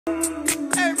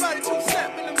Everybody two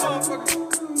step in the motherfucker.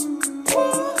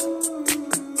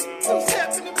 Two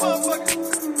step in the motherfucker.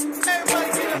 Everybody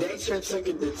get up. Nature took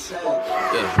it to town.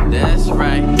 Yeah, that's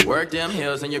right. Work them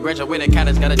hills and you graduated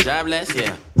college, got a job last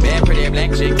year. Bad pretty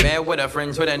black chick, bad with her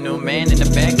friends with a new man in the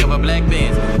back of a black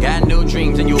Benz. Got new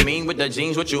dreams and you mean with the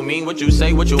jeans, what you mean, what you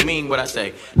say, what you mean, what I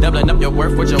say. Doubling up your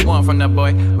worth, what you want from the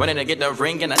boy. Running to get the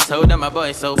ring and I told them my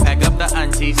boy. So pack up the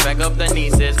aunties, pack up the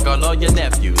nieces, call all your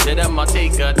nephews. Hit them, I'll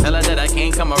take her, tell her that I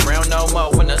can't come around no more.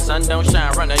 When the sun don't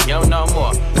shine, run a yo no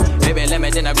more. Baby, let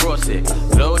me then I gross it.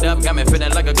 Blowed up, got me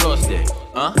feeling like a glow stick.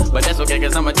 But that's okay,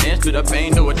 cause I'ma dance to the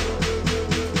pain, do it.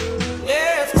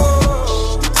 Let's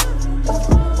go.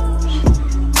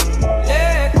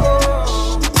 Let go.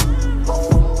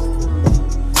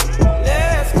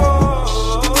 Let's go.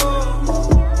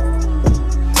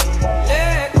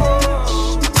 Let go.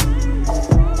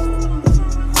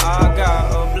 I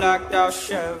got a blacked out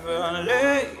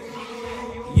Chevrolet.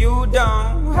 You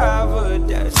don't have a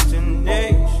destiny.